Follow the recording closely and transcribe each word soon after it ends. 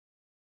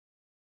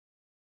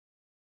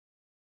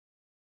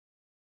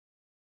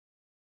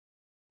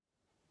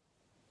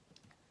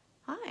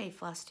Hi,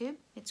 Flosstube.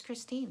 It's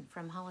Christine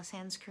from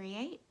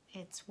HollisHandsCreate.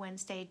 It's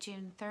Wednesday,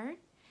 June 3rd.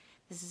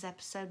 This is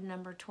episode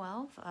number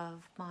 12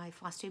 of my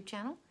Flosstube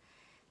channel.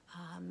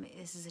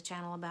 This is a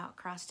channel about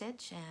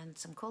cross-stitch and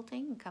some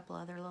quilting, a couple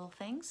other little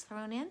things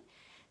thrown in.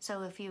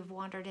 So if you've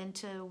wandered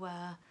into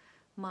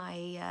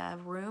my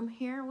room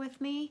here with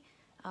me,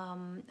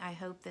 I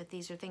hope that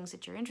these are things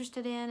that you're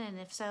interested in, and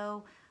if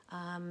so,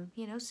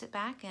 you know, sit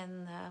back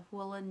and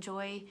we'll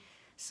enjoy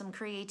some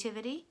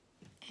creativity.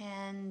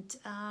 And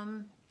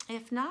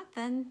if not,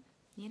 then,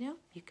 you know,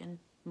 you can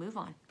move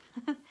on.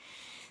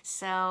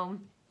 So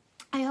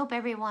I hope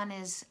everyone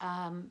is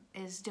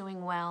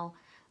doing well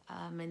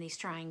in these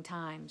trying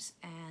times,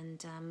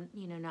 and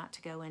you know, not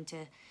to go into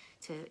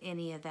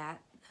any of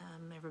that.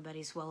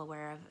 Everybody's well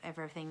aware of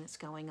everything that's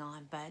going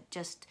on, but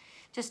just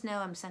know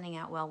I'm sending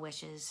out well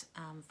wishes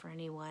for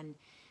anyone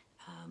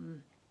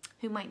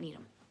who might need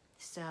them.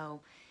 So,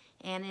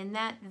 and in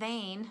that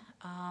vein,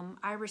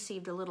 I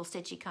received a little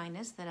stitchy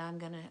kindness that I'm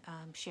going to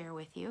share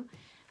with you.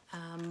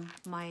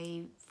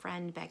 My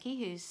friend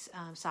Becky, who's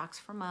Socks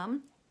for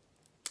Mom,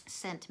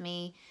 sent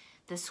me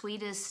the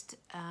sweetest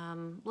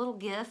little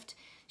gift.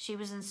 She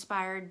was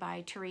inspired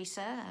by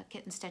Teresa, a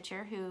kitten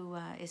stitcher, who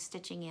is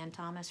stitching Ann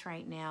Thomas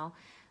right now,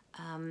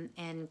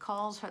 and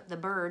calls her, the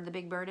bird, the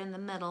big bird in the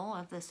middle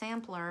of the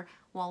sampler,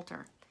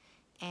 Walter.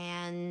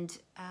 And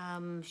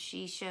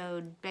she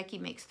showed, Becky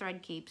makes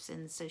thread keeps,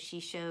 and so she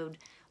showed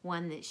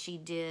one that she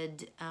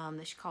did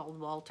that she called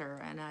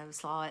Walter, and I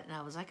saw it and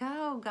I was like,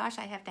 oh gosh,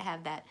 I have to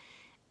have that.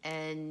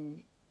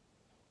 And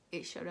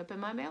it showed up in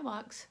my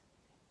mailbox.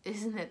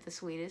 Isn't it the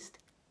sweetest?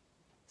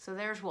 So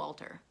there's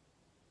Walter.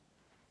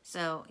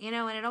 So, you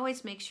know, and it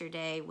always makes your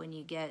day when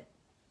you get,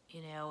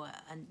 you know,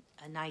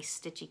 a nice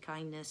stitchy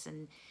kindness,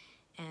 and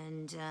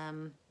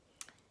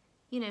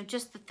you know,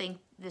 just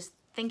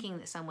thinking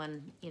that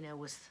someone, you know,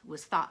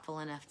 was thoughtful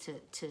enough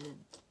to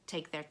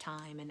take their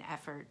time and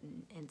effort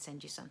and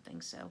send you something.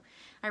 So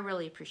I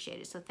really appreciate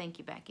it. So thank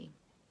you, Becky.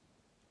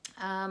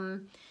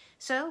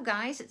 So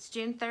guys, it's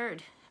June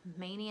 3rd.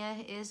 Mania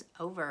is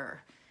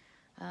over.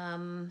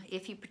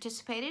 If you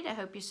participated, I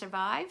hope you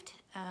survived,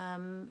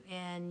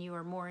 and you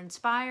are more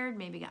inspired,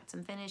 maybe got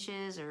some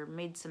finishes or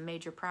made some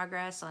major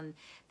progress on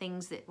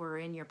things that were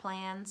in your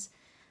plans.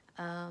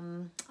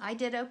 I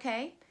did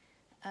okay.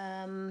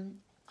 On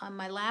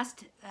my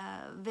last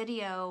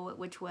video,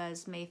 which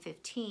was May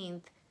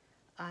 15th,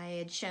 I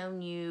had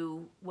shown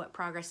you what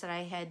progress that I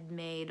had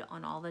made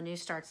on all the new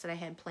starts that I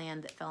had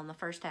planned that fell in the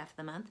first half of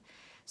the month.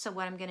 So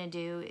what I'm going to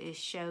do is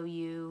show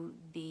you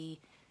the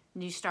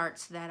new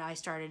starts that I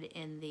started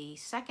in the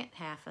second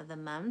half of the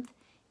month,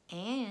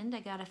 and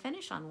I got a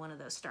finish on one of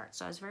those starts,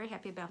 so I was very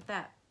happy about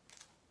that.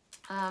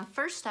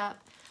 First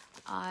up,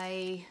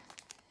 I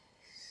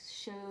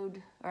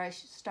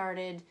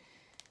started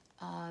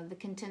the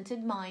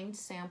Contented Mind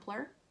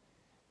sampler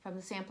from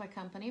the Sampler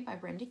Company by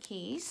Brenda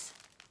Keys.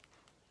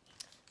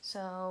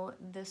 So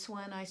this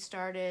one I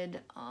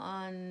started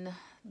on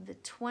the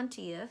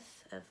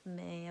 20th of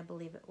May, I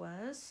believe it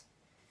was.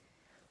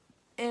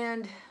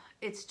 And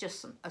it's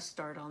just a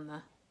start on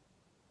the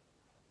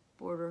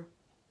border.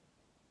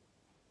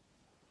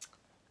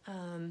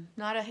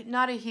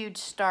 Not a huge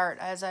start.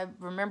 As I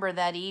remember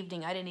that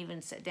evening, I didn't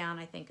even sit down,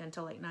 I think,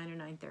 until like 9 or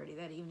 9:30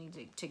 that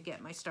evening to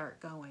get my start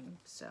going.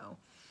 So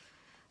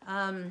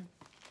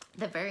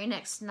the very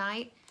next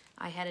night,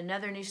 I had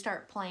another new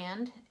start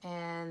planned,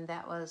 and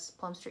that was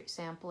Plum Street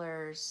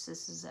Samplers.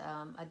 This is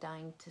a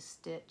Dying to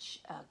Stitch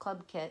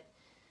club kit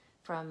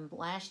from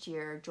last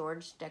year.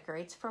 George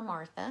Decorates for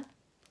Martha.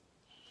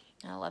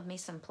 I love me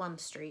some Plum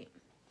Street.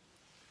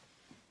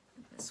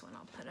 This one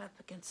I'll put up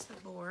against the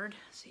board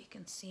so you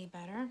can see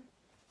better.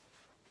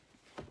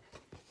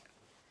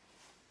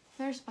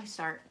 There's my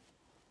start.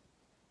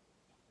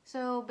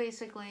 So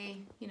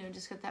basically, you know,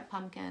 just get that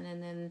pumpkin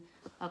and then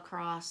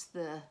across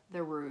the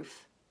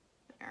roof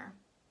there.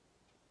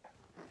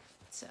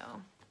 So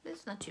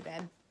it's not too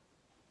bad.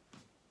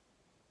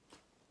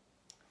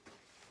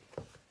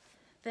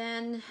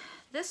 Then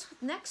this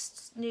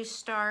next new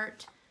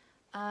start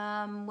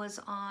was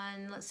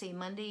on, let's see,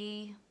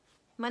 Monday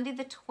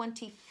the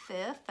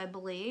 25th, I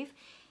believe.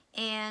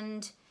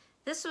 And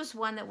this was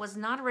one that was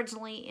not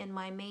originally in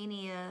my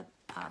Mania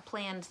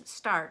planned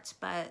starts,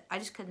 but I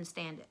just couldn't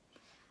stand it.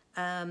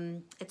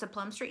 It's a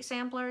Plum Street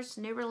Samplers,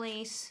 new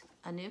release,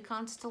 a new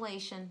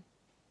Constellation.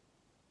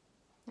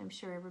 I'm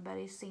sure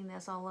everybody's seen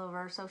this all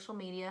over social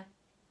media.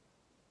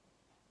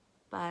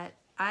 But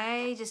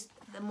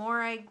the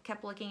more I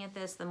kept looking at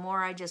this, the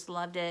more I just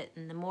loved it.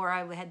 And the more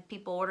I had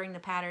people ordering the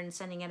pattern and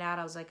sending it out,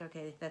 I was like,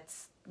 okay,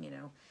 that's, you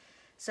know.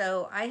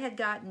 So I had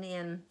gotten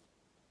in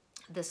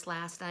this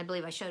last, and I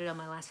believe I showed it on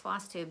my last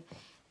Flosstube,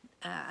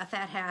 a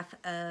fat half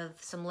of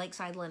some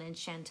Lakeside Linen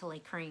Chantilly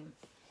cream.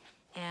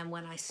 And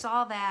when I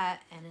saw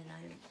that, and then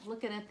I'm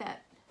looking at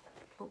that,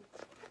 oh,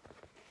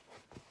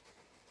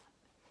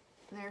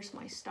 there's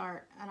my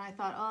start. And I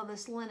thought, oh,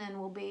 this linen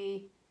will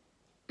be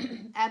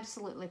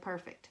absolutely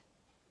perfect.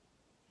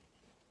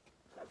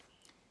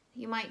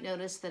 You might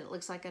notice that it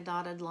looks like a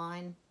dotted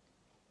line.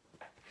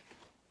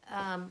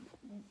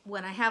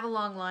 when I have a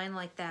long line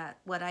like that,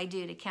 what I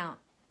do to count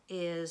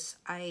is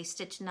I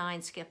stitch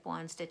 9, skip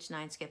 1, stitch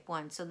 9, skip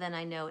 1. So then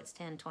I know it's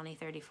 10, 20,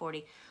 30,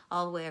 40,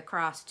 all the way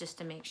across, just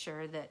to make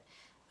sure that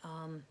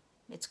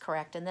it's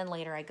correct. And then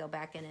later I go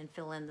back in and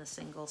fill in the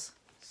singles.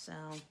 So,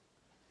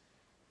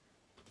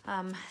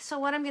 so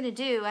what I'm going to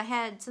do,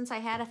 since I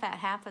had a fat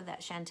half of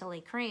that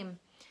Chantilly cream,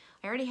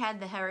 I already had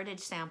the Heritage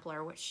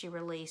Sampler, which she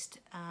released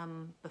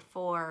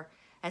before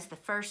as the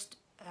first,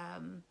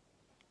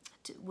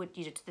 to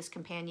this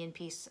companion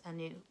piece, a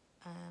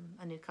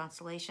new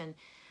Constellation.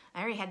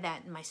 I already had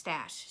that in my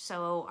stash.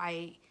 So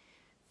I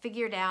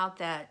figured out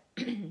that,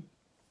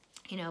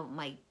 you know,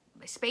 my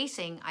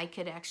spacing, I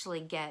could actually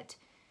get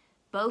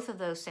both of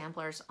those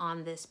samplers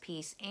on this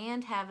piece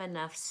and have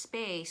enough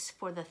space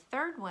for the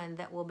third one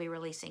that we'll be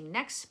releasing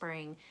next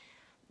spring,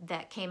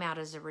 that came out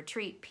as a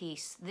retreat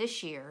piece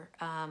this year,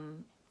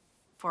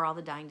 for all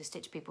the Dying to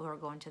Stitch people who are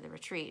going to the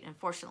retreat.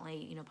 Unfortunately,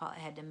 you know, I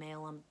had to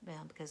mail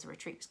them because the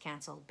retreat was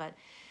canceled. But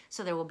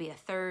so there will be a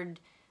third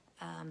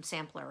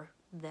sampler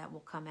that will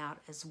come out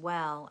as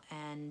well.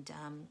 And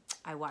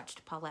I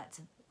watched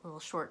Paulette's little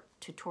short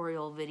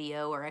tutorial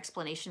video or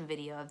explanation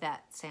video of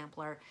that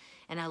sampler,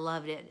 and I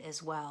loved it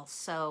as well.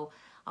 So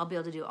I'll be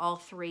able to do all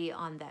 3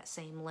 on that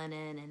same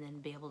linen, and then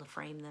be able to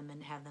frame them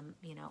and have them,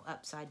 you know,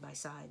 up side by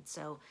side.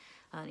 So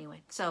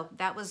anyway, so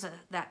that was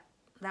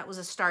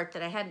a start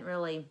that I hadn't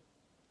really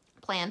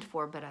planned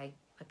for, but I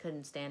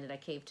couldn't stand it. I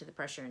caved to the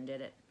pressure and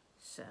did it.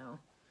 So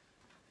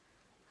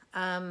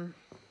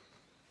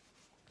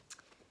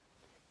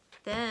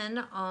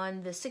then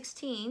on the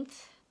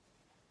 16th,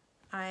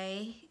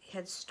 I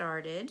had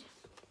started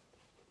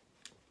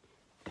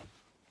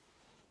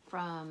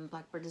from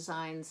Blackbird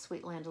Designs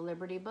Sweet Land of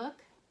Liberty book,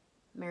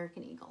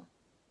 American Eagle.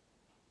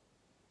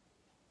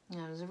 And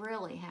I was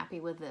really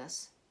happy with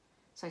this.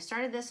 So I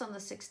started this on the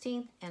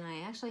 16th, and I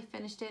actually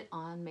finished it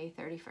on May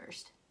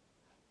 31st.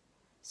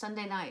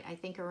 Sunday night, I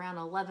think around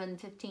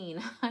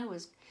 11:15, I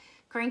was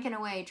cranking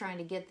away trying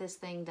to get this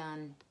thing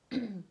done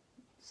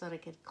so that I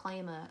could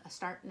claim a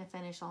start and a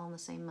finish all in the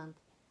same month.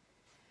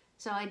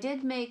 So I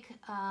did make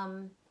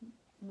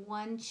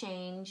one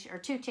change, or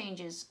 2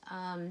 changes.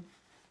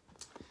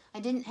 I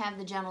didn't have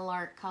the Gentle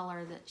Art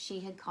color that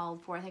she had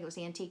called for. I think it was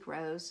Antique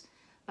Rose,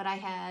 but I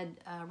had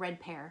Red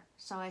Pear,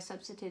 so I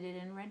substituted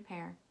in Red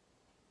Pear.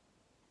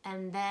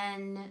 And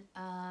then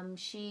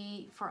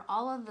for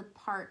all of the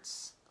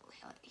parts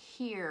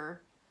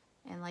here,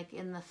 and like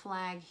in the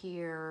flag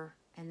here,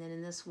 and then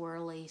in this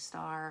whirly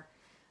star,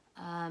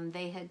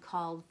 they had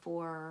called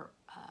for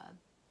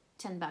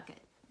 10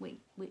 bucket,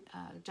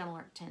 Gentle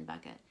Art 10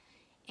 bucket.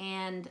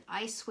 And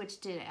I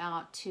switched it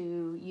out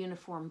to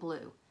Uniform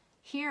Blue.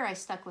 Here I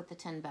stuck with the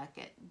 10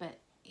 bucket, but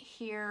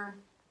here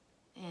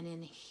and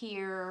in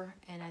here,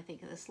 and I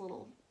think this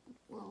little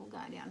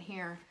guy down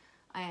here,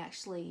 I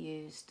actually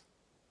used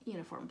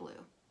Uniform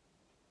Blue.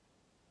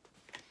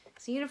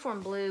 So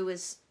Uniform Blue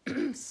is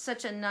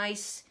such a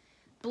nice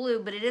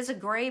blue, but it is a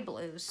gray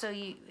blue, so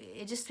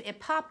it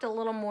popped a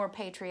little more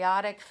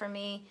patriotic for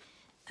me,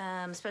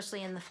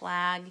 especially in the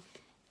flag,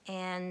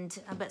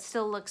 and but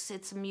still looks,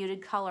 it's a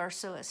muted color,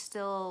 so it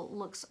still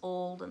looks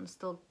old and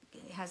still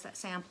has that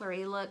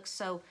samplery look.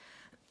 So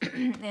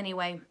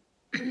anyway,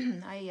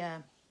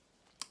 I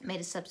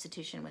made a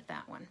substitution with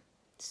that one.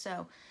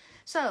 So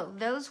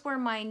those were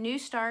my new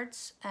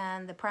starts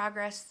and the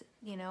progress,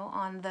 you know,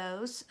 on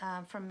those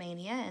from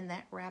Maynia, and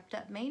that wrapped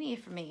up Maynia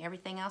for me.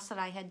 Everything else that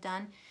I had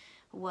done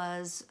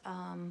was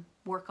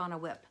work on a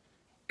whip,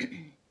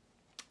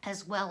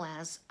 as well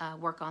as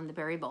work on the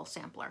Berry Bowl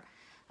sampler.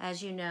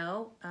 As you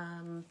know,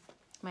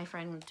 my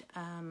friend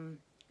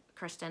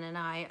Kristen and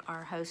I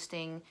are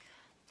hosting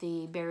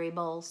the Berry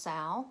Bowl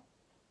Sal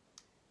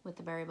with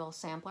the Berry Bowl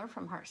sampler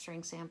from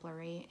Heartstring,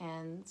 Samplery,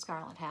 and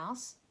Scarlett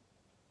House.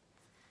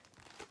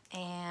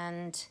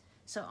 And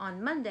so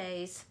on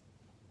Mondays,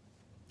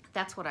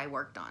 that's what I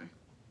worked on.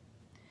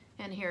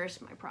 And here's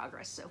my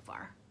progress so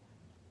far.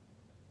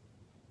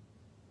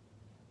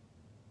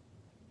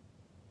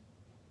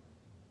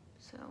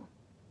 So,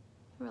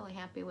 really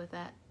happy with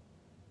that.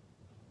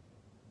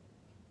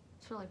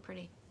 It's really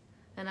pretty.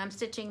 And I'm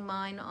stitching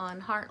mine on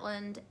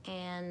Heartland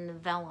and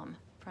Vellum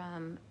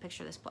from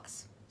Picture This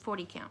Plus,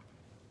 40 count.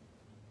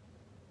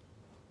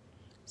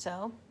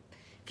 So,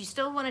 if you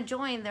still want to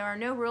join, there are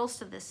no rules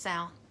to this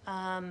Sal.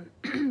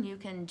 You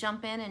can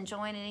jump in and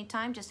join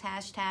anytime. Just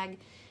hashtag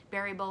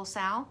Berry Bowl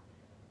Sal.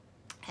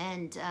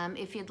 And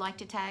if you'd like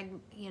to tag,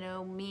 you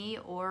know, me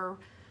or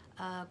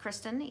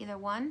Kristen, either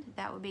one,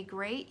 that would be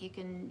great. You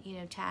can, you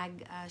know,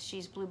 tag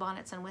She's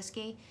Bluebonnets and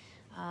Whiskey.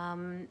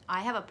 I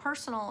have a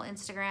personal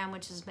Instagram,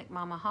 which is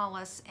McMama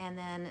Hollis, and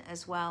then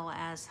as well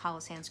as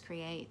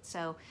HollisHandsCreate.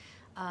 So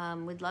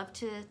we'd love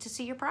to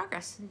see your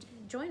progress and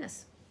join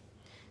us.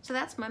 So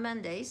that's my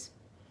Mondays.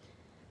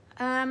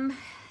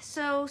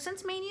 So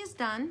since Maynia's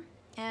done,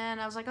 and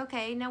I was like,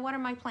 okay, now what are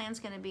my plans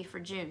going to be for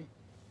June?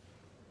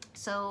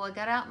 So I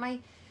got out my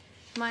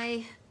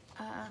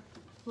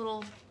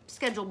little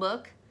schedule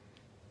book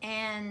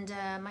and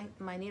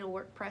my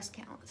needlework press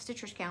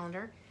stitcher's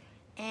calendar,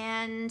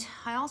 And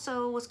I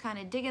also was kind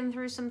of digging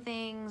through some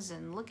things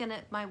and looking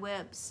at my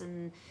whips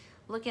and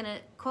looking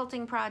at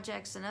quilting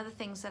projects and other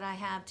things that I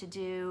have to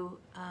do,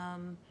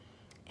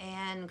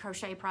 and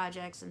crochet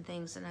projects and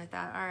things. And I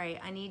thought, all right,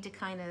 I need to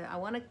I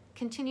want to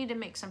continue to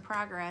make some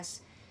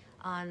progress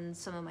on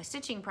some of my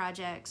stitching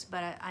projects,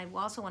 but I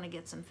also want to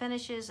get some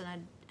finishes,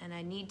 and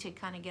I need to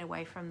kind of get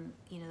away from,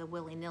 you know, the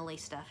willy-nilly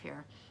stuff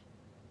here.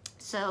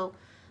 So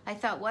I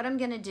thought what I'm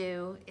going to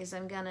do is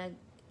I'm going to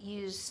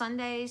use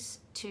Sundays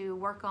to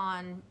work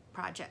on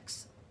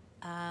projects,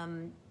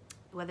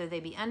 whether they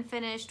be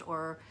unfinished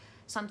or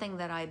something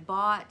that I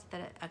bought,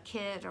 that a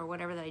kit or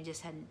whatever that I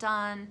just hadn't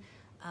done.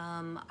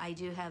 I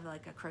do have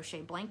like a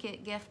crochet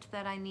blanket gift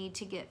that I need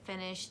to get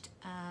finished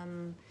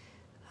and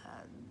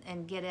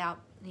get out,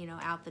 you know,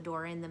 out the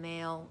door in the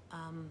mail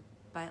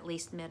by at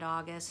least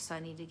mid-August. So I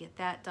need to get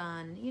that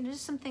done, you know,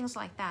 just some things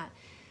like that.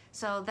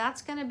 So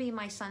that's going to be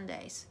my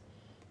Sundays.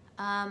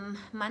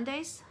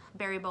 Mondays,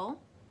 berry bowl,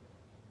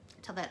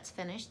 till that's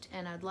finished,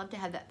 and I'd love to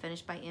have that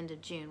finished by end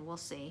of June. We'll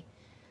see.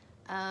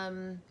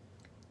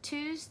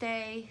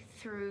 Tuesday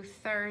through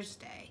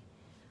Thursday,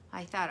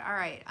 I thought, all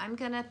right, I'm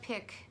gonna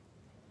pick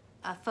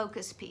a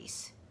focus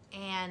piece,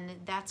 and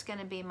that's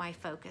gonna be my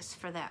focus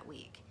for that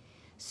week.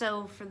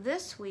 So for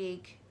this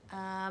week,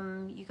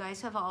 you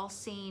guys have all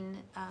seen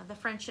the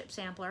friendship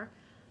sampler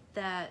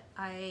that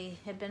I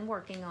had been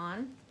working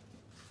on,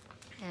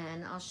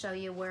 and I'll show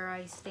you where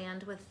I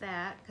stand with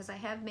that, because I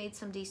have made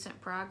some decent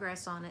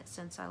progress on it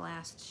since I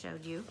last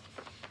showed you.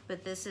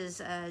 But this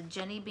is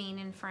Jenny Bean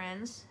and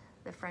Friends,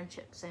 the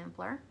friendship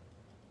sampler.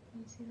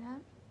 Can you see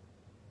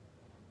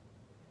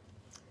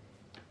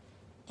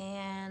that?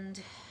 And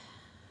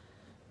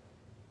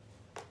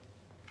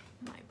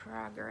my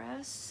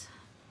progress.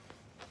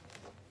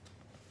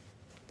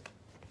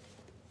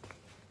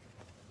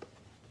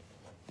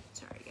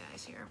 Sorry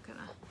guys, here I'm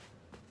gonna,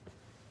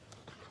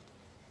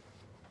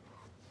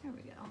 there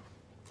we go.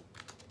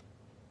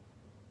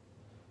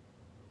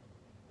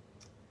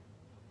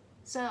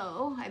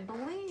 So I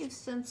believe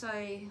since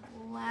I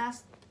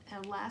last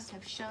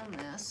have shown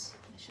this,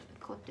 I should have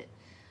clipped it.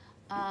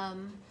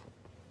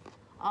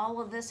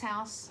 All of this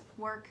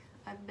housework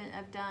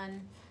I've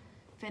done,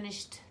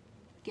 finished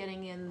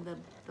getting in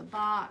the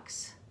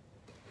box.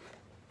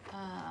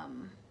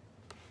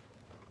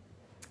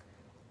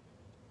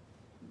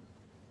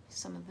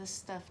 Some of this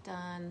stuff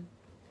done.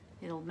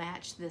 It'll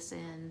match this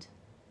end.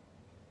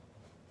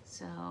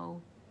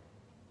 So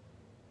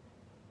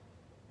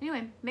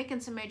anyway, making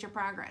some major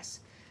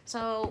progress.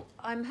 So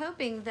I'm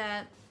hoping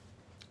that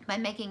by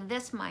making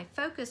this my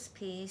focus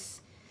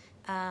piece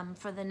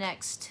for the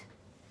next,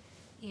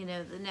 you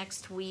know, the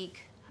next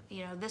week,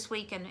 you know, this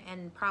week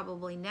and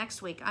probably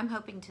next week, I'm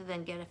hoping to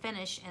then get a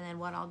finish, and then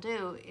what I'll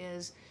do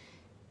is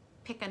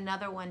pick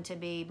another one to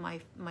be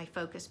my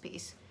focus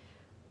piece,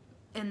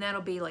 and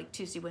that'll be like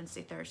Tuesday,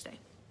 Wednesday, Thursday.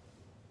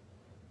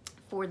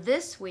 For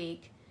this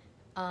week,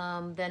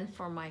 then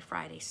for my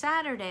Friday,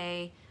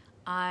 Saturday,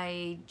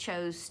 I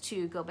chose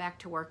to go back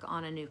to work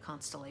on a new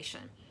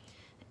constellation.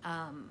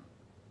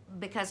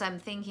 Because I'm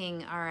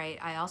thinking, all right,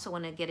 I also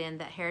want to get in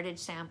that heritage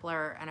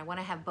sampler, and I want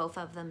to have both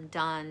of them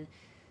done,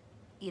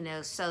 you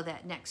know, so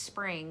that next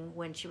spring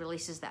when she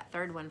releases that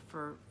third one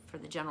for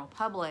the general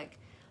public,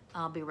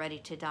 I'll be ready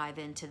to dive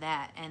into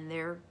that. And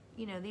they're,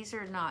 you know, these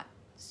are not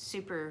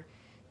super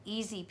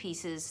easy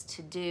pieces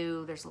to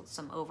do. There's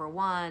some over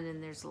one,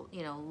 and there's,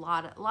 you know,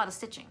 a lot of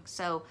stitching.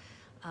 So,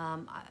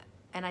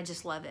 and I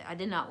just love it. I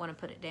did not want to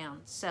put it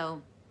down.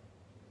 So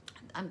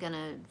I'm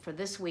gonna, for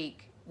this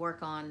week,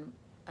 work on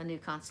a new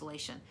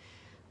constellation.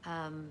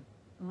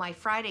 My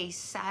Friday,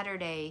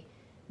 Saturday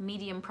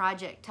medium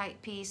project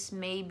type piece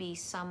may be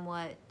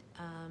somewhat,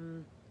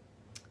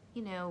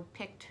 you know,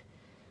 picked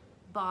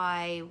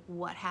by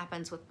what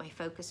happens with my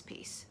focus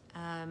piece.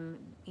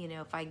 You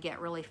know, if I get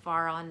really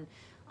far on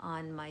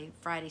my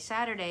Friday,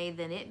 Saturday,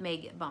 then it may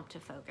get bumped to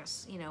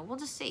focus. You know, we'll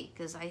just see,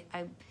 because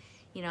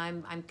you know,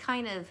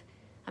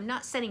 I'm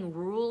not setting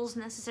rules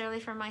necessarily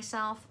for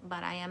myself,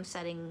 but I am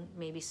setting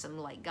maybe some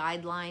like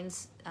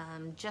guidelines,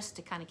 just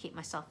to kind of keep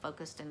myself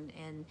focused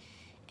and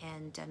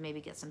maybe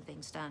get some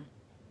things done.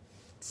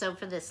 So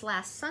for this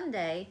last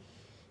Sunday,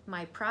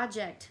 my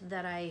project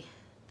that I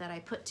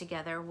put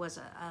together was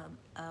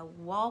a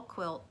wall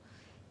quilt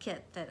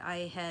kit that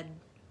I had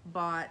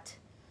bought.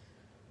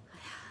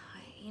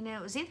 You know,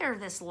 it was either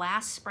this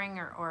last spring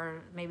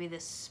or maybe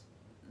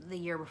the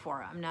year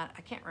before.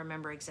 I can't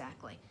remember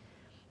exactly,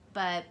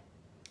 but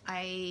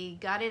I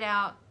got it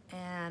out,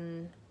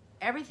 and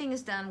everything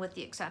is done with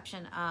the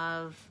exception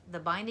of the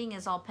binding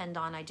is all pinned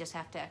on. I just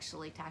have to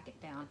actually tack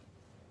it down.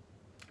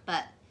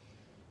 But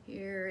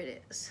here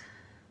it is.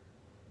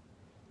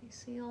 You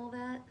see all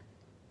that?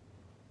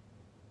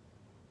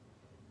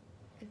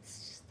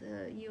 It's just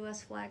the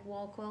US flag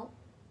wall quilt.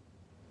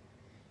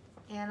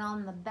 And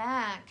on the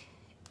back,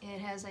 it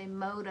has a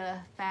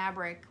Moda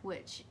fabric,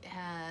 which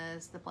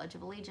has the Pledge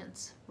of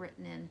Allegiance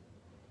written in.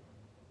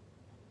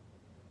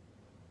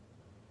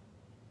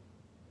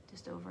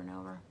 Just over and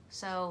over.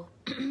 So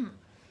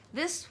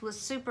this was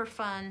super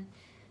fun.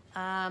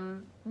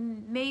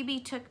 Maybe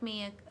took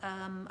me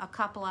a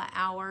couple of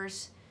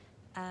hours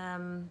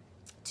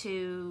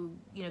to,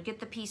 you know, get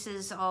the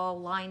pieces all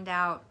lined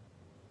out,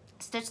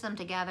 stitch them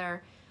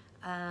together,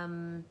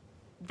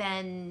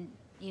 then,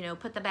 you know,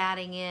 put the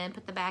batting in,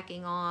 put the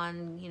backing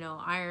on, you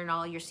know, iron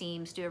all your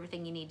seams, do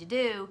everything you need to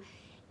do,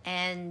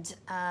 and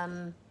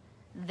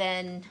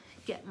then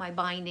get my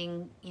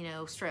binding, you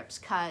know, strips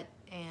cut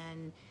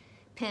and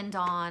pinned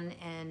on,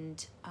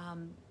 and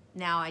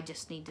now I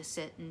just need to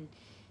sit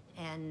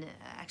and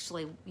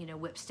actually, you know,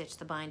 whip stitch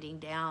the binding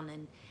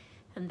down,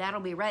 and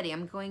that'll be ready.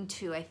 I'm going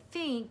to, I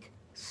think,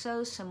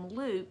 sew some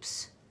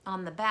loops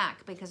on the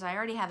back because I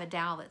already have a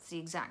dowel that's the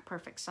exact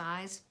perfect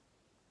size.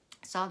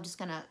 So I'm just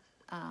gonna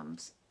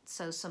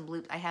sew some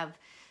loops. I have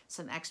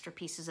some extra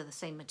pieces of the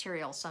same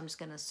material, so I'm just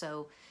gonna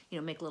sew, you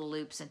know, make little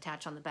loops and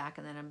attach on the back,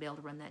 and then I'm able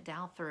to run that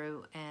dowel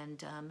through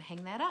and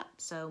hang that up.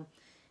 So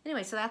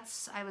anyway, so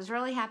that's, I was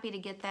really happy to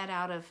get that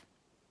out of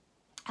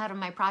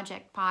my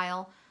project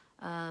pile.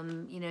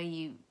 You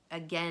know,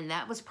 again,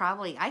 that was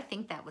probably, I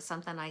think that was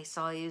something I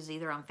saw used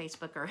either on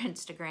Facebook or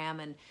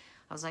Instagram, and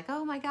I was like,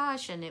 oh my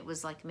gosh, and it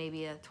was like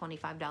maybe a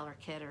 $25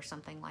 kit or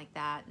something like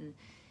that, and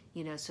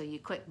you know, so you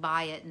quick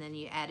buy it and then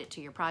you add it to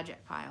your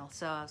project pile.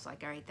 So I was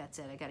like, all right, that's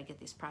it, I gotta get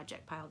this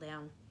project pile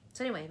down.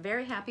 So anyway,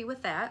 very happy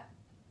with that.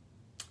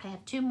 I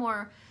have 2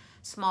 more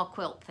small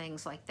quilt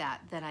things like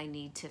that that I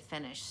need to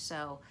finish,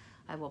 so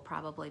I will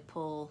probably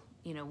pull,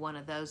 you know, one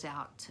of those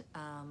out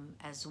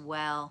as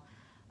well.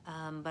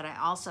 But I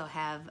also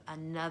have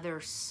another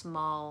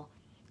small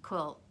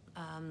quilt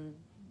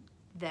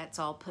that's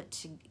all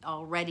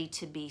all ready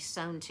to be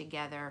sewn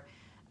together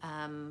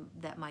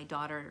that my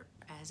daughter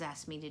has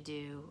asked me to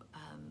do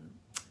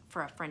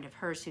for a friend of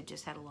hers who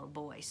just had a little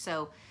boy.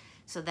 So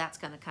that's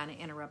going to kind of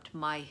interrupt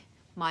my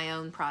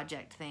own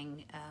project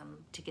thing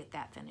to get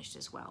that finished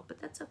as well.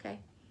 But that's okay.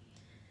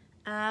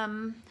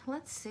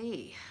 Let's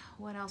see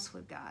what else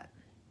we've got.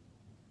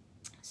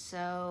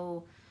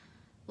 So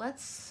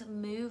let's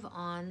move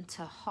on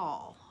to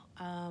haul.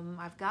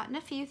 I've gotten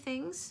a few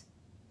things.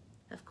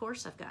 Of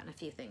course I've gotten a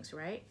few things,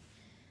 right?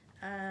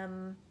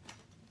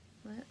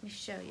 Let me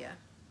show you.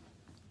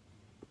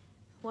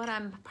 What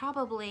I'm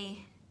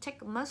probably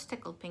most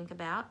tickled pink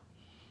about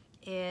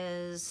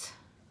is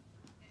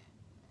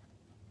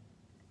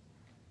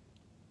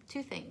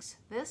 2 things.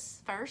 This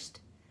first,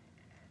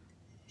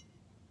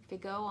 if you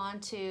go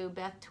on to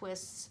Beth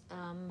Twist's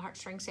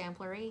Heartstring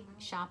Samplery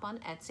shop on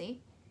Etsy,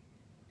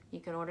 you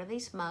can order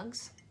these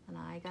mugs, and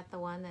I got the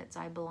one that's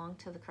I Belong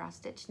to the Cross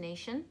Stitch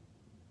Nation.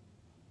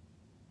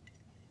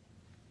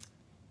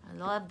 I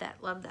love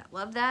that, love that,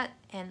 love that.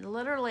 And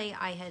literally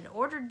I had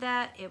ordered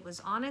that. It was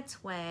on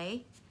its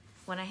way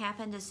when I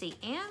happened to see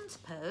Anne's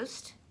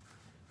post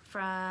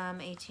from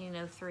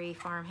 1803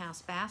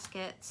 Farmhouse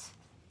Baskets.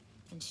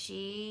 And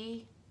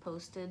she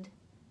posted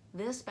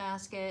this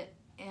basket,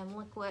 and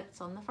look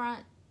what's on the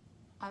front.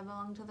 I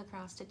belong to the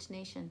Cross Stitch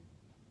Nation.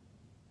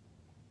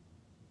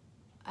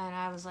 And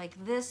I was like,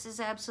 this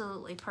is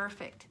absolutely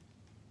perfect.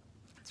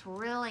 It's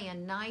really a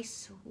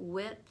nice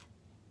width.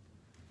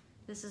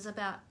 This is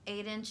about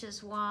 8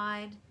 inches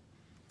wide.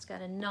 It's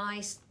got a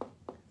nice,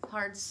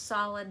 hard,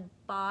 solid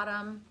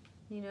bottom,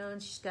 you know,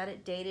 and she's got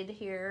it dated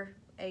here,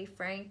 A.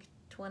 Frank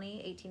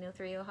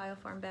 1803 Ohio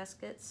Farm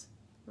Baskets.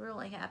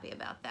 Really happy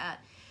about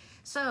that.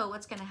 So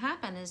what's gonna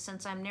happen is,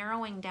 since I'm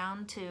narrowing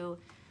down to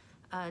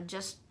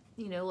just,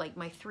 you know, like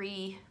my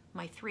three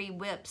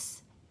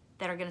whips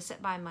that are gonna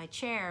sit by my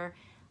chair,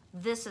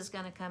 this is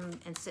gonna come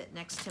and sit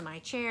next to my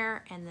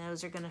chair, and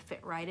those are gonna fit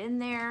right in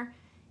there.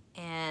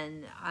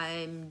 And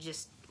I'm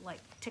just like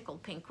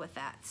tickled pink with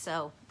that.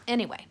 So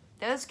anyway,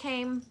 those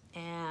came,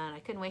 and I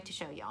couldn't wait to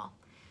show y'all.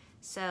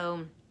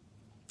 So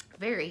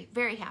very,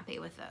 very happy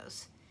with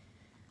those.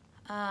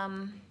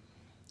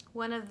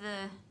 One of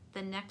the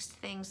next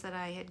things that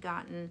I had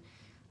gotten,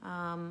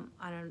 I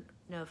don't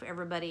know if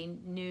everybody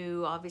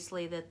knew,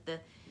 obviously, that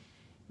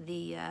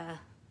the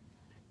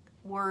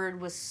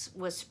word was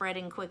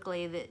spreading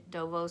quickly that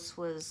Davos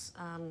was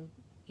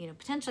you know,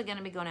 potentially going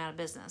to be going out of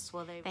business.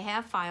 Well, they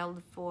have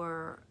filed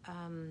for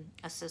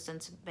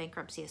assistance,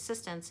 bankruptcy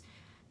assistance,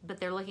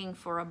 but they're looking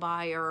for a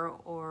buyer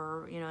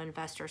or, you know,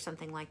 investor or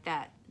something like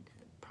that.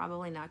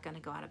 Probably not going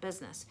to go out of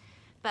business.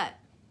 But,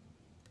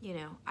 you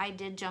know, I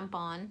did jump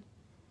on,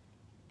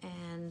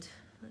 and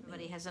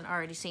everybody hasn't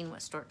already seen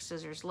what stork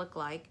scissors look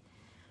like,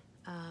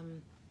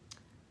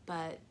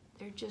 but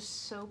they're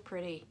just so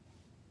pretty.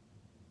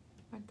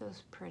 Aren't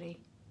those pretty?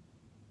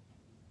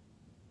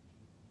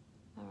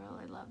 I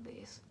really love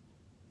these.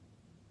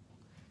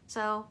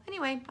 So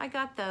anyway, I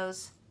got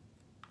those.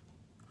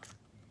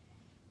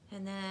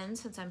 And then,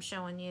 since I'm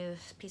showing you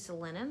this piece of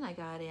linen, I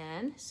got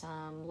in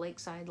some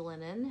Lakeside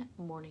Linen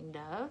Morning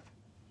Dove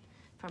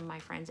from my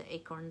friends at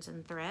Acorns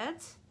and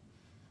Threads.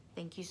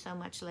 Thank you so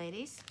much,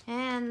 ladies.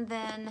 And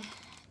then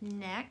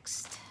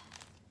next,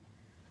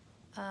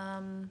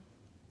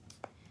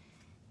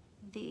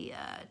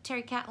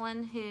 Terry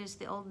Catlin, who's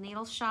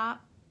TheOldNeedleshop,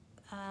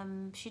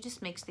 she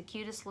just makes the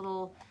cutest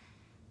little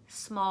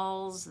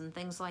smalls and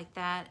things like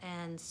that,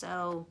 and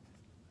so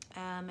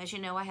As you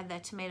know, I had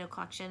that tomato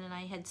collection, and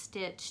I had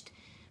stitched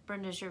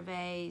Brenda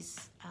Gervais'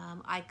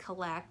 I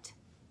Collect,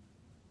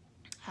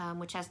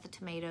 which has the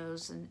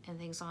tomatoes and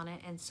things on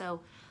it. And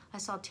so I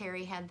saw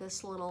Terry had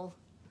this little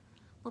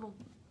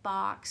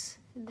box.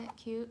 Isn't that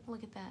cute?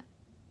 Look at that.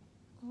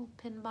 Little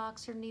pin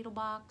box or needle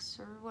box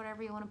or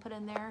whatever you want to put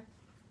in there.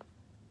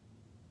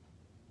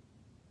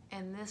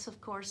 And this, of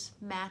course,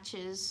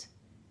 matches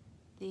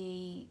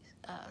the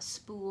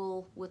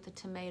spool with the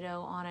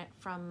tomato on it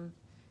from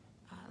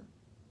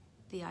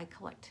the I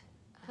Collect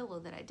pillow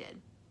that I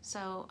did.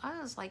 So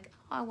I was like,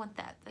 oh, I want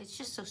that. It's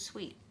just so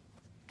sweet.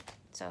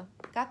 So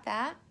got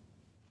that.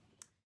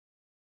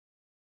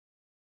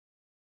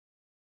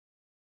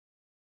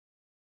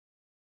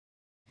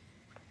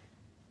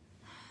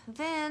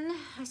 Then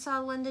I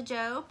saw Linda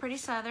Jo, Pretty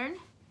Southern,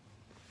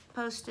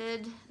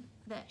 posted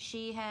that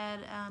she had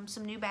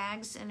some new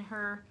bags in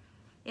her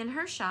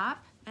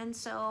shop, and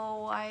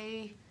so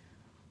I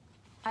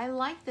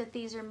like that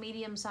these are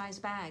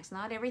medium-sized bags.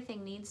 Not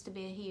everything needs to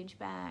be a huge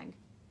bag,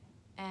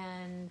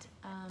 and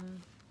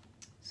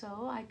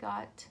so I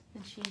got,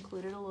 and she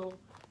included a little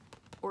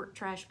Orc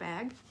trash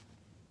bag,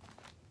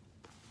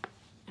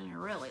 and I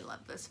really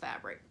love this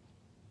fabric.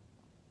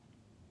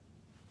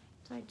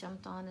 So I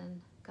jumped on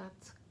and got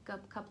a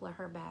couple of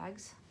her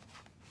bags.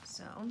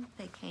 So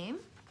they came.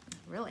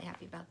 I'm really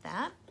happy about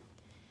that.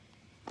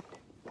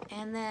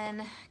 And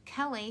then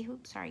Kelly,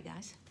 oops, sorry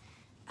guys,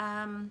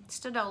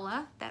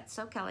 Stadola,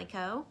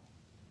 ThatsSoKellyCo,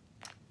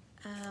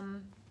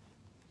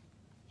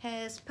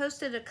 has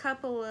posted a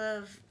couple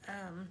of,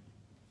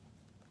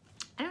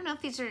 I don't know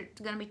if these are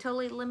going to be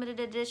totally limited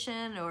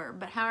edition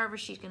but however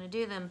she's going to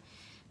do them,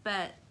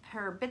 but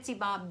her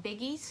BitzyBob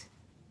biggies.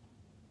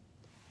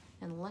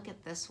 And look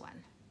at this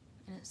one.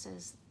 And it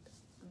says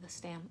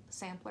the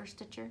sampler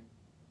stitcher.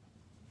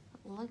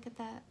 Look at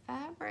that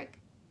fabric.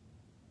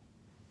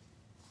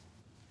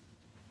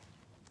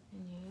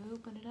 And you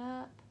open it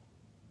up.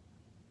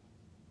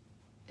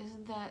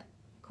 Isn't that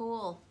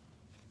cool?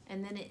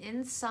 And then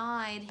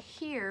inside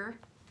here,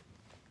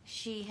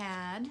 she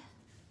had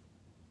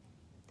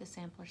the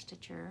sampler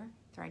stitcher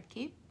thread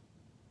keep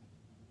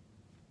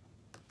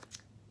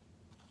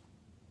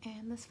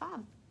and this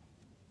fob.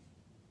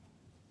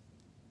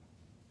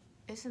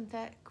 Isn't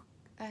that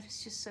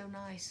is just so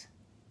nice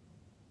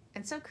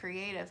and so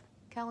creative.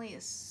 Kelly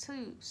is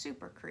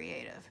super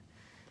creative.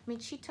 I mean,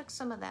 she took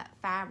some of that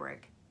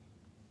fabric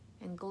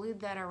and glued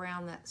that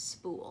around that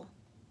spool.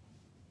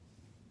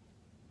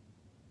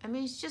 I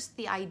mean, it's just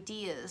the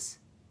ideas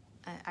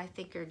I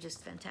think are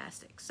just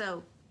fantastic.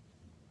 So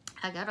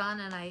I got on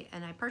and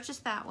I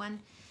purchased that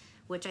one,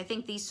 which I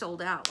think these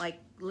sold out like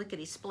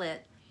lickety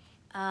split.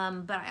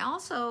 But I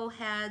also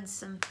had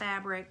some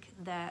fabric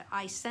that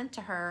I sent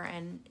to her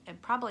and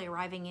probably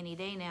arriving any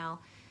day now.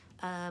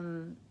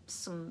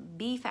 Some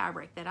bee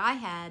fabric that I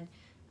had,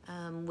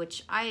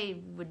 which I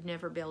would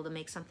never be able to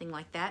make something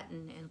like that,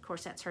 and of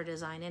course that's her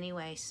design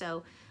anyway.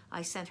 So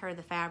I sent her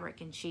the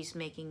fabric, and she's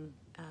making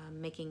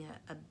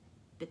a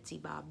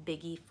BitzyBob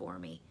biggie for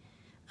me.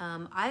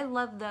 I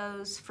love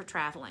those for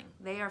traveling.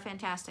 They are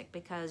fantastic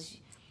because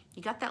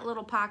you got that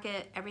little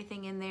pocket,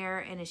 everything in there,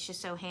 and it's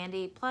just so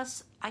handy.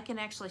 Plus, I can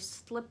actually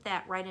slip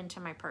that right into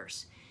my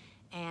purse.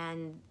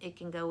 And it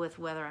can go with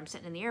whether I'm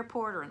sitting in the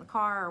airport or in the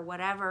car or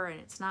whatever, and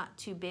it's not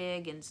too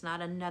big and it's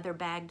not another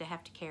bag to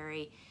have to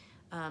carry.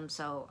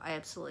 So I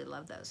absolutely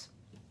love those.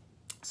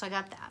 So I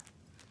got that.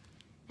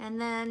 And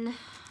then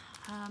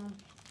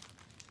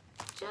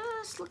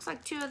just looks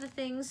like 2 other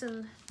things,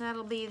 and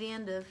that'll be the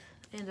end of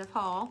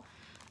haul.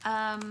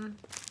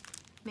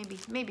 Maybe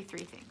 3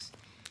 things.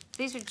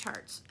 These are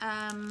charts.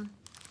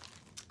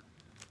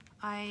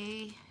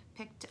 I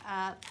picked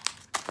up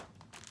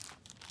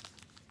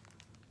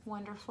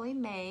Wonderfully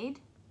Made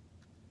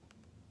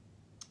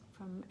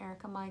from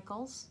Erica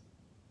Michaels.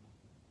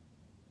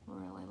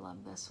 Really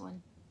love this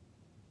one.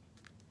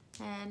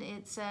 And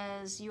it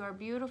says, "You are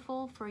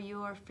beautiful, for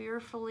you are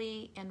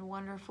fearfully and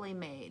wonderfully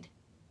made."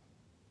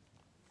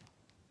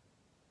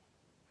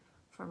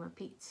 From her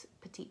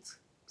petites.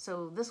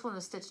 So this one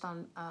is stitched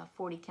on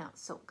 40 count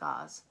silk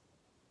gauze,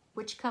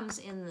 which comes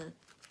in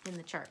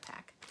the chart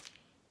pack.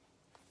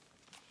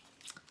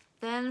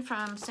 Then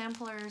from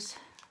Samplers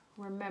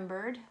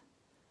Remembered,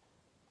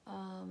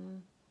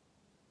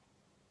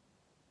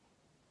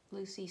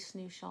 Lucy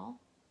Snooshall,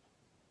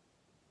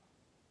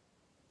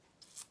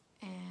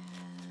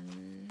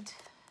 and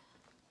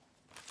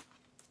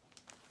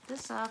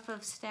this off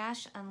of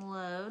Stash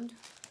Unload,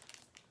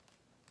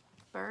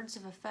 Birds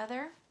of a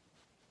Feather,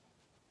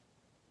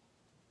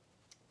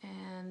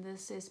 and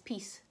this is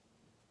Peace.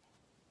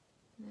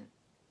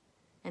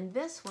 And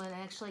this one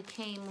actually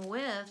came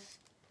with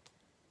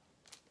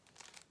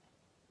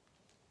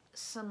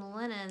some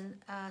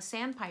linen,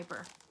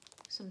 sandpiper,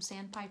 some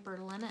sandpiper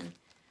linen,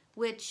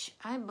 which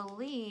I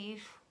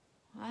believe,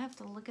 I have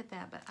to look at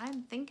that, but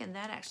I'm thinking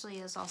that actually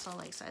is also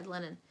lakeside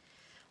linen.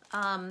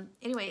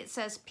 Anyway, it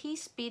says,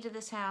 "Peace be to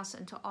this house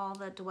and to all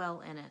that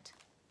dwell in it."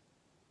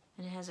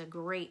 And it has a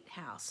great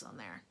house on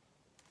there.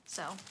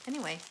 So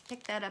anyway,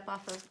 pick that up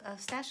off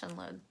of Stash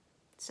Unload.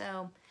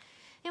 So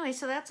anyway,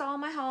 so that's all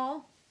my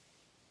haul.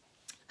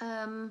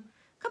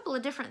 Couple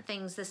of different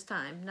things this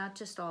time, not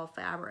just all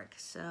fabric.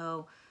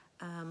 So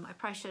I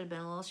probably should have been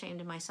a little ashamed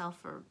of myself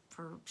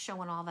for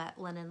showing all that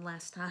linen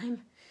last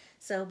time.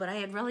 So, but I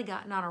had really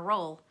gotten on a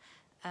roll.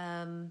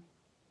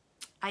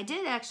 I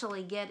did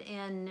actually get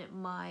in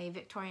my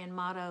Victorian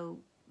Motto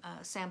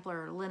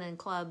Sampler Linen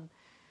Club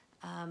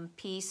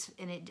piece,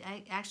 and it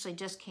actually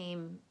just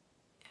came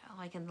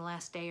like in the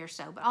last day or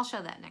so, but I'll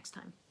show that next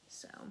time.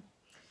 So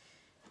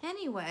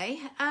anyway,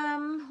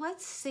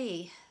 let's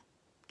see.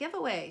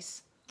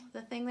 Giveaways,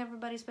 the thing that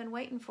everybody's been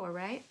waiting for,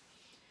 right?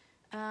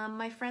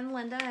 My friend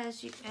Linda,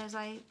 as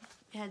I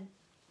had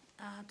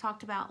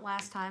talked about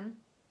last time,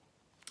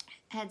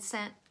 had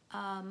sent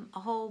a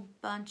whole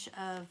bunch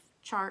of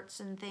charts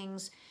and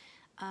things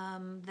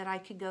that I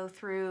could go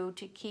through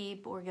to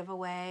keep or give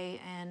away,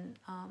 and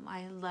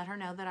I let her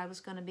know that I was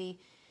going to be,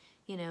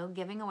 you know,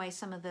 giving away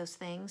some of those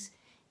things.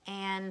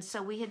 And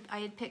so I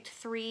had picked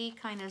 3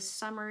 kind of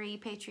summary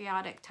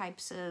patriotic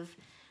types of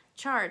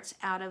charts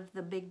out of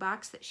the big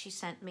box that she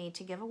sent me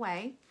to give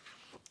away,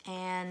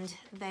 and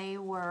they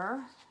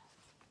were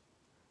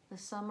the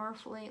Summer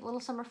Fling, Little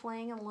Summer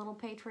Fling, and Little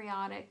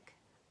Patriotic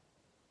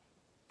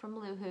from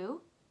Luhu.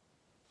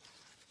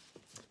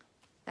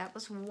 That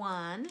was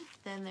one.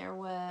 Then there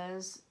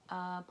was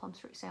Plum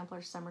Street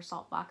Sampler Summer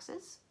Salt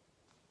Boxes.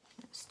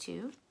 That was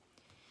 2.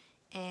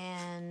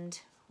 And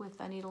With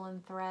a Needle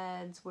and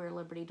Threads, Where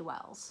Liberty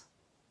Dwells.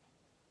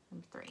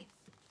 And 3.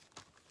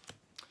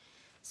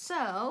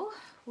 So,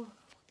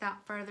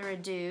 without further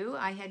ado,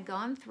 I had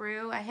gone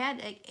through, I had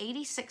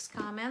 86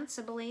 comments,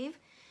 I believe,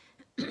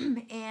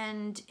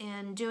 and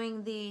in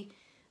doing the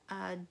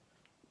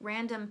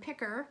random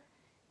picker,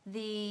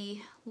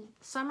 the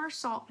Summer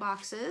Salt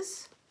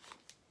Boxes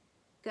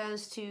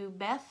goes to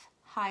Beth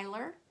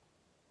Heiler,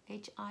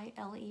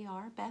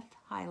 H-I-L-E-R, Beth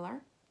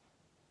Heiler.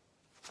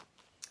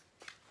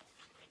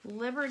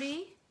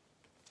 Liberty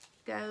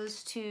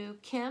goes to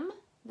Kim,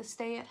 the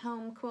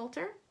stay-at-home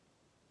quilter.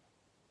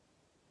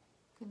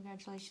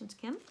 Congratulations,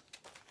 Kim.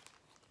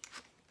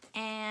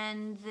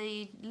 And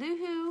the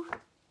Luhu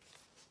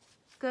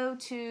go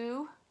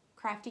to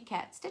Crafty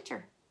Cat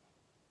Stitcher.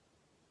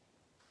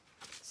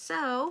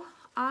 So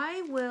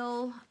I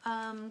will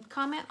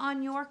comment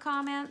on your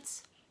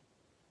comments,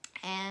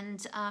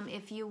 and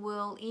if you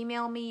will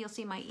email me, you'll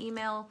see my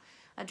email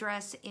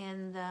address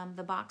in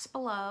the box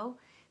below.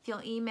 If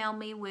you'll email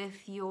me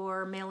with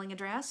your mailing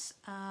address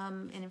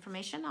and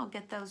information, I'll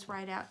get those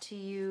right out to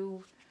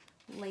you,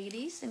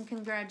 ladies, and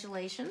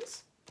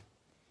congratulations.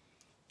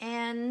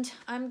 And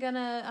I'm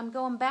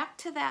going back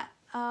to that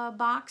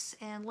box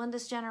and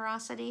Linda's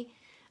generosity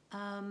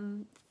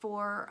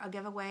for a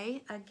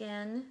giveaway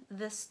again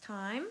this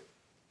time,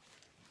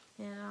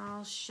 and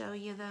I'll show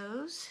you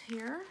those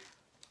here.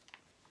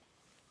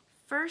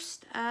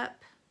 First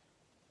up,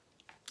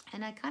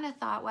 and I kind of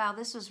thought, wow,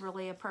 this was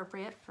really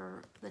appropriate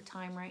for the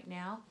time right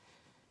now,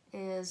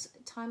 is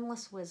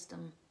Timeless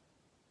Wisdom.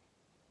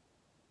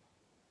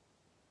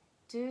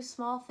 Do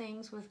small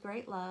things with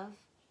great love.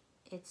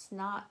 It's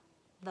not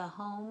the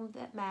home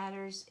that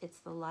matters, it's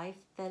the life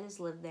that is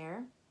lived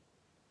there.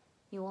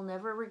 You will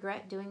never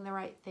regret doing the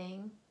right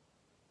thing.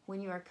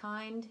 When you are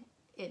kind,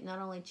 it not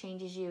only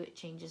changes you, it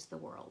changes the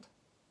world.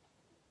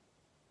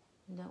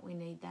 Don't we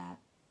need that?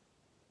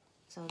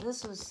 So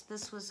this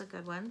was a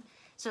good one.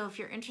 So if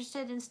you're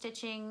interested in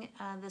stitching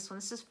this one,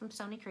 this is from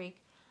Stony Creek,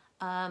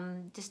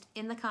 just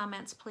in the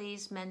comments,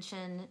 please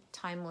mention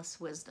Timeless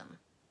Wisdom.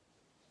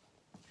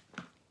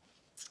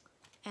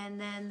 And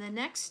then the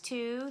next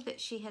 2 that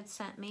she had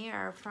sent me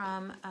are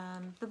from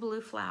the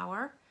Blue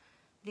Flower.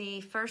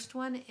 The first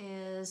one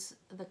is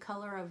the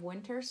Color of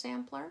Winter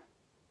sampler.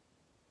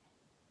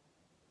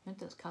 Aren't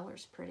those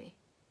colors pretty?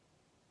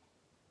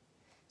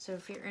 So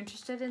if you're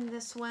interested in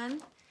this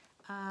one,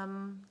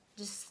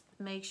 just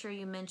make sure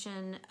you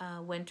mention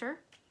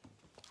winter.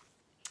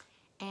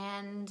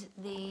 And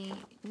the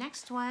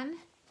next one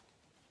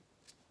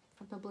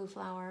from the Blue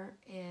Flower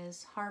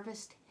is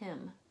Harvest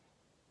Hymn.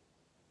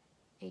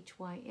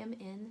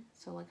 H-Y-M-N,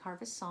 so like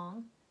harvest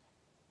song.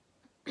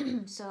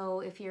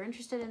 So if you're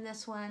interested in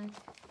this one,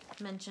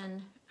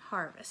 mention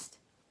harvest.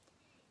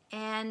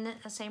 And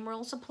the same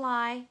rules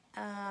apply.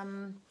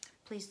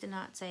 Please do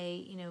not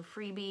say, you know,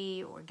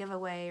 freebie or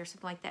giveaway or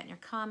something like that in your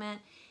comment.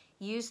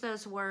 Use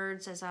those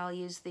words, as I'll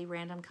use the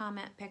random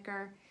comment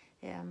picker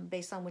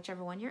based on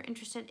whichever one you're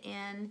interested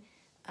in.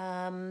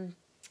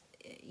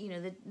 You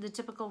know, the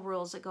typical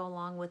rules that go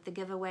along with the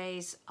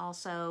giveaways.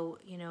 Also,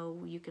 you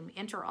know, you can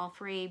enter all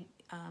 3.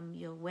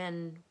 You'll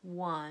win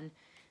 1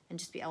 and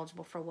just be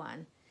eligible for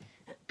 1.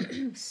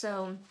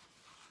 So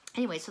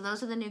anyway, so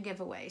those are the new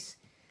giveaways.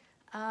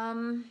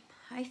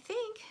 I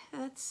think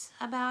that's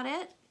about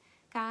it,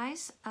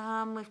 guys.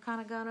 We've kind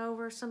of gone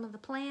over some of the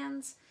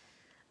plans.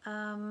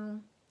 I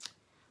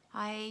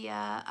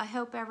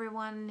hope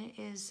everyone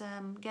is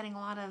getting a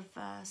lot of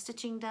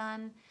stitching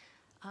done.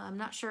 I'm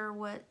not sure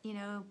what, you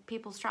know,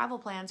 people's travel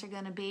plans are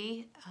going to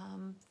be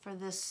for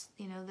this,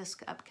 you know, this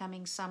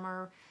upcoming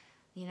summer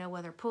you know,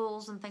 whether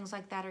pools and things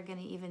like that are going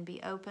to even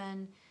be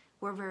open.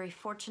 We're very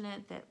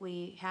fortunate that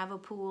we have a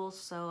pool,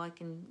 so I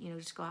can, you know,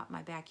 just go out in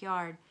my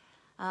backyard.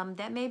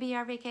 That may be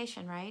our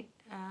vacation, right?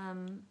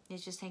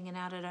 It's just hanging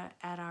out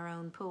at our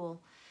own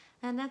pool.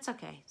 And that's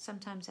okay.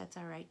 Sometimes that's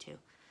all right too.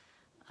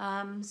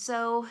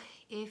 So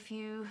if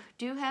you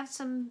do have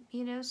some,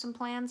 you know, some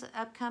plans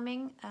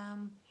upcoming,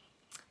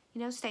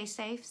 you know, stay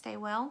safe, stay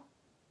well.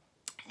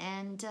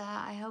 And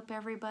I hope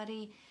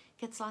everybody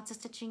gets lots of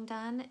stitching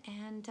done,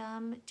 and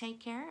take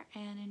care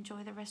and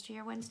enjoy the rest of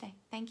your Wednesday.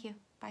 Thank you.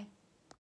 Bye.